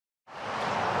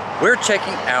We're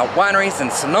checking out wineries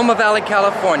in Sonoma Valley,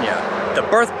 California, the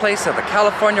birthplace of the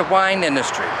California wine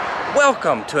industry.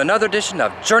 Welcome to another edition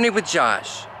of Journey with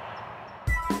Josh.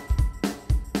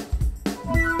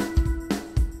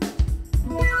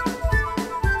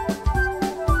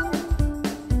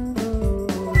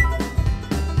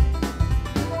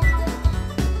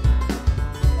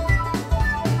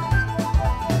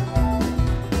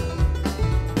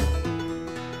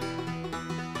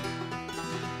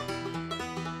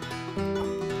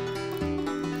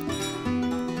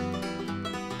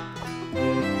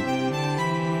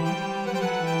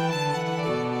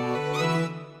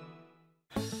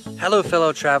 Hello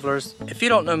fellow travelers. If you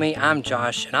don't know me, I'm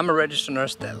Josh and I'm a registered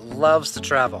nurse that loves to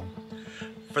travel.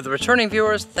 For the returning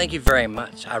viewers, thank you very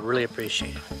much. I really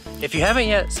appreciate it. If you haven't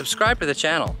yet, subscribe to the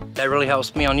channel. That really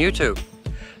helps me on YouTube.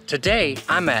 Today,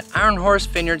 I'm at Iron Horse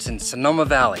Vineyards in Sonoma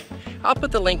Valley. I'll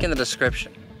put the link in the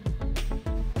description.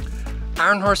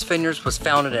 Iron Horse Vineyards was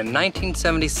founded in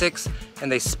 1976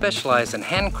 and they specialize in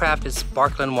handcrafted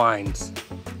sparkling wines.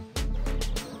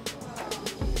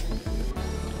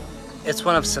 It's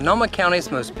one of Sonoma County's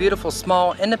most beautiful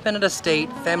small, independent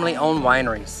estate, family-owned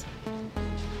wineries.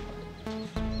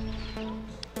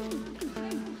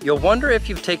 You'll wonder if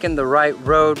you've taken the right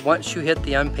road once you hit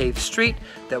the unpaved street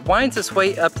that winds its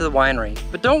way up to the winery.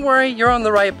 But don't worry, you're on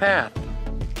the right path.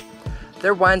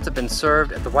 Their wines have been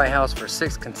served at the White House for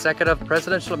 6 consecutive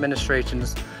presidential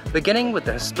administrations, beginning with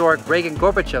the historic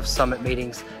Reagan-Gorbachev summit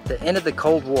meetings that ended the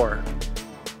Cold War.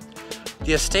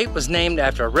 The estate was named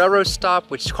after a railroad stop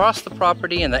which crossed the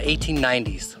property in the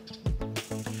 1890s.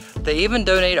 They even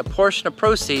donate a portion of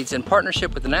proceeds in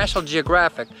partnership with the National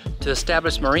Geographic to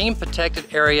establish marine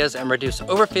protected areas and reduce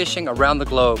overfishing around the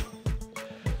globe.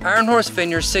 Iron Horse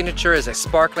Vineyard's signature is a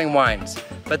sparkling wines,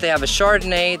 but they have a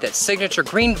Chardonnay that's signature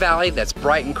Green Valley that's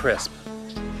bright and crisp.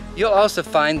 You'll also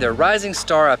find their rising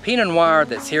star, a Pinot Noir,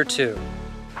 that's here too.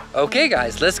 Okay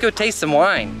guys, let's go taste some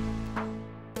wine.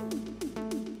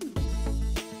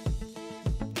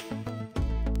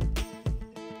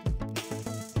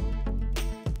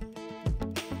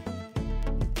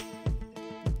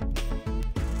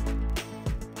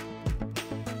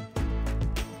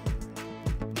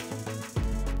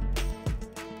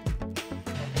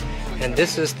 And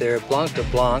this is their Blanc de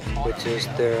Blanc, which is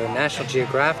their National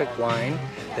Geographic wine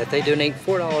that they donate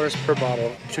 $4 per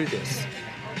bottle to this.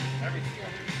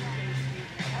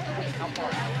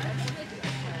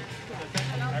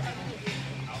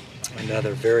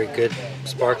 Another very good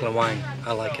sparkling wine.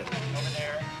 I like it.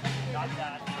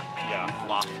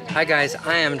 Hi guys,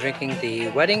 I am drinking the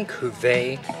Wedding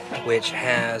Cuvée, which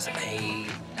has a,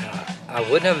 I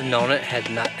wouldn't have known it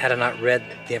had I not read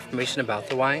the information about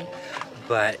the wine.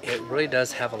 But it really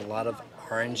does have a lot of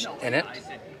orange in it.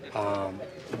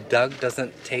 Doug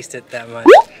doesn't taste it that much,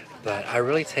 but I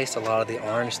really taste a lot of the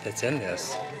orange that's in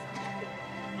this.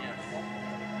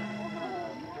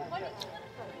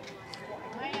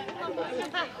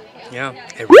 Yeah,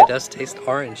 it really does taste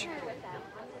orange.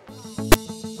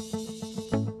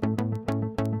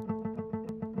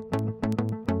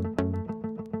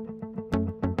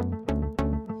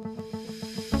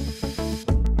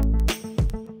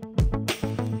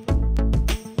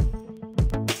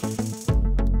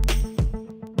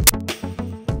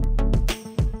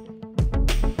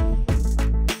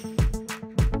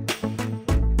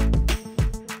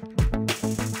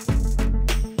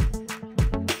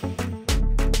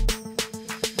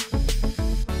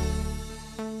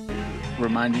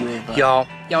 Remind you of y'all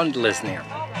need to listen here.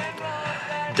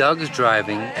 Doug's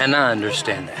driving and I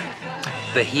understand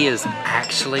that, but he is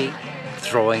actually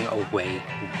throwing away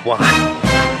wine.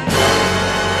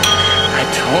 I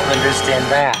don't understand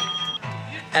that.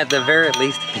 At the very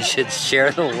least, he should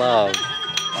share the love.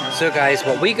 So guys,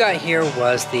 what we got here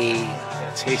was the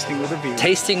Tasting with a View.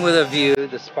 Tasting with a View,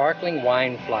 the sparkling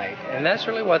wine flight. And that's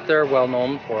really what they're well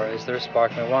known for, is their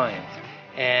sparkling wines.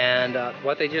 And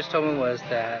what they just told me was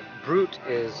that Brut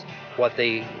is what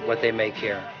they make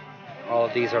here. All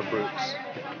of these are Bruts.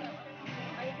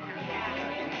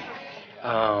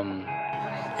 And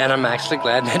I'm actually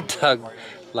glad that Doug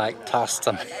tossed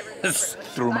some.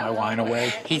 Threw my wine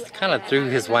away. He kind of threw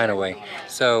his wine away.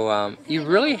 So you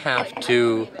really have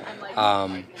to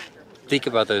think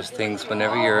about those things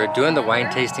whenever you're doing the wine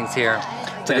tastings here.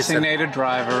 Designated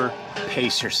driver,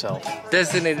 pace yourself.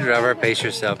 Designated driver, pace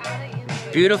yourself.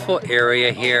 Beautiful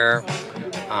area here.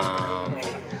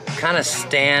 Kind of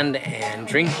stand and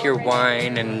drink your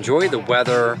wine and enjoy the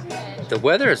weather. The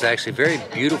weather is actually very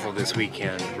beautiful this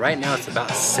weekend. Right now it's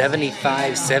about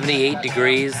 75, 78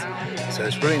 degrees, so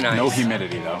it's really nice. No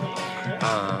humidity though.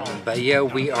 But yeah,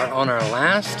 we are on our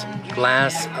last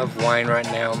glass of wine right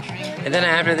now. And then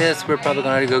after this, we're probably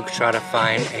going to go try to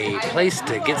find a place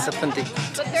to get something to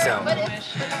eat. So,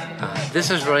 this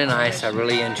is really nice. I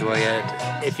really enjoy it.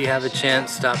 If you have a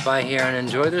chance, stop by here and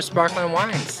enjoy their sparkling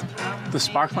wines. The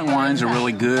sparkling wines are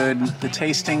really good. The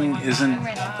tasting isn't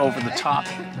over the top,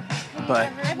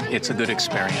 but it's a good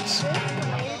experience.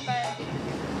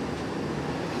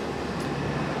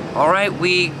 All right,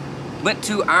 we went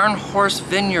to Iron Horse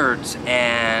Vineyards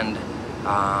and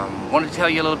wanted to tell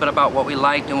you a little bit about what we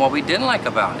liked and what we didn't like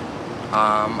about it.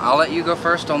 I'll let you go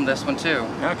first on this one too.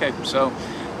 Okay, so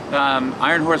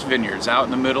Iron Horse Vineyards, out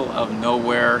in the middle of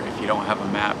nowhere. If you don't have a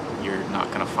map, you're not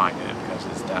going to find it because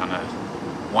it's down a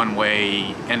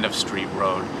one-way end of street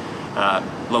road.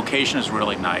 Location is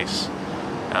really nice.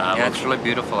 Yeah, it's really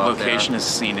beautiful out there. Location is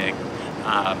scenic.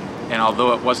 And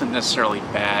although it wasn't necessarily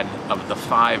bad, of the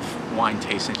 5 wine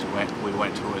tastings we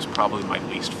went to, it was probably my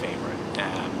least favorite.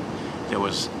 There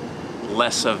was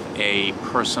less of a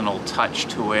personal touch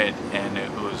to it, and it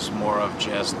was more of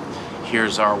just,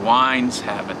 here's our wines,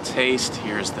 have a taste,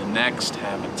 here's the next,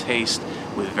 have a taste,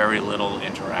 with very little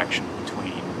interaction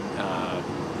between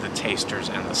the tasters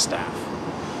and the staff.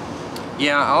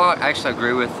 Yeah, I'll actually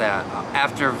agree with that.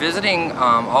 After visiting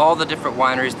all the different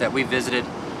wineries that we visited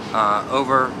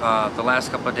over the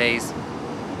last couple of days,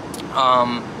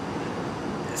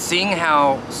 seeing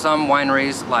how some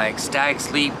wineries like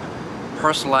Stag's Leap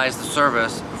personalize the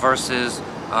service versus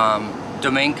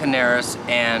Domaine Canaris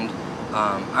and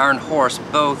Iron Horse,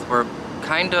 both were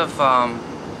kind of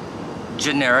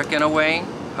generic in a way.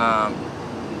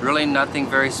 Really nothing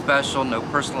very special, no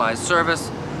personalized service.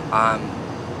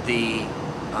 The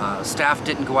staff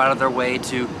didn't go out of their way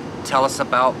to tell us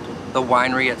about the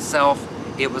winery itself.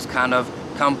 It was kind of,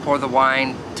 come pour the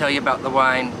wine, tell you about the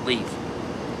wine, leave.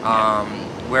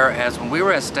 Whereas when we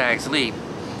were at Stag's Leap,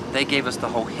 they gave us the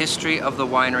whole history of the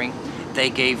winery. They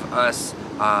gave us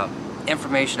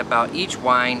information about each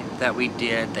wine that we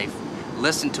did. They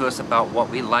listened to us about what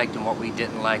we liked and what we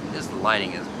didn't like. This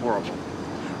lighting is horrible.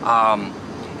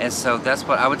 And so that's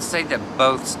what I would say, that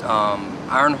both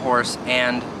Iron Horse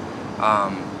and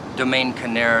Domaine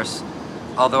Canaris,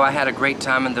 although I had a great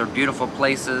time and they're beautiful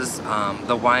places,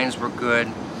 the wines were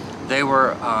good. They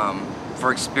were,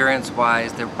 for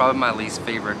experience-wise, they were probably my least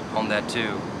favorite on that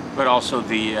too. But also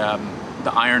the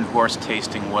Iron Horse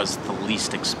tasting was the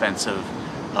least expensive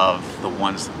of the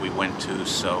ones that we went to,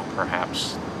 so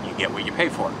perhaps you get what you pay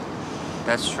for.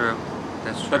 That's true.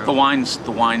 That's true. But the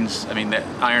wines, I mean, the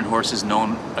Iron Horse is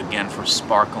known again for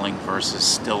sparkling versus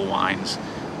still wines,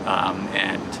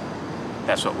 and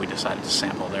that's what we decided to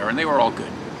sample there, and they were all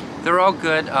good. They're all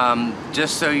good.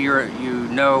 Just so you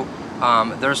know,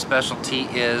 their specialty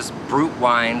is brut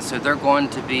wines, so they're going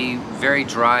to be very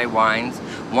dry wines.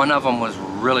 One of them was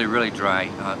really, really dry.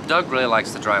 Doug really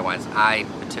likes the dry wines.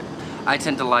 I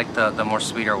tend to like the more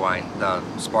sweeter wine, the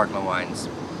sparkling wines.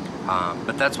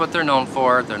 But that's what they're known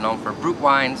for. They're known for brut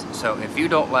wines, so if you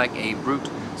don't like a brut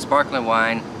sparkling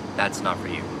wine, that's not for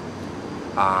you.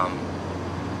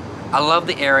 I love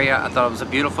the area. I thought it was a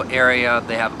beautiful area.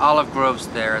 They have olive groves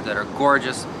there that are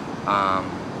gorgeous.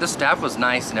 The staff was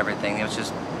nice and everything. It was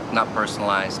just not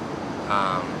personalized.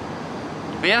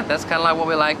 But yeah, that's kind of like what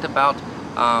we liked about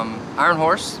Iron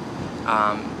Horse.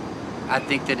 I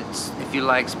think that if you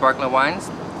like sparkling wines,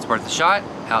 it's worth a shot.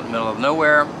 Out in the middle of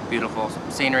nowhere, beautiful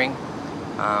scenery.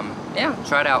 Yeah,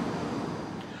 try it out.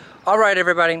 All right,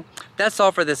 everybody, that's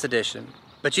all for this edition.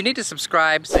 But you need to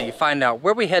subscribe so you find out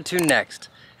where we head to next.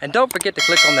 And don't forget to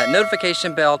click on that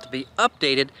notification bell to be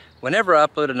updated whenever I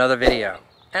upload another video.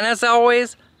 And as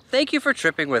always, thank you for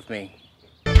tripping with me.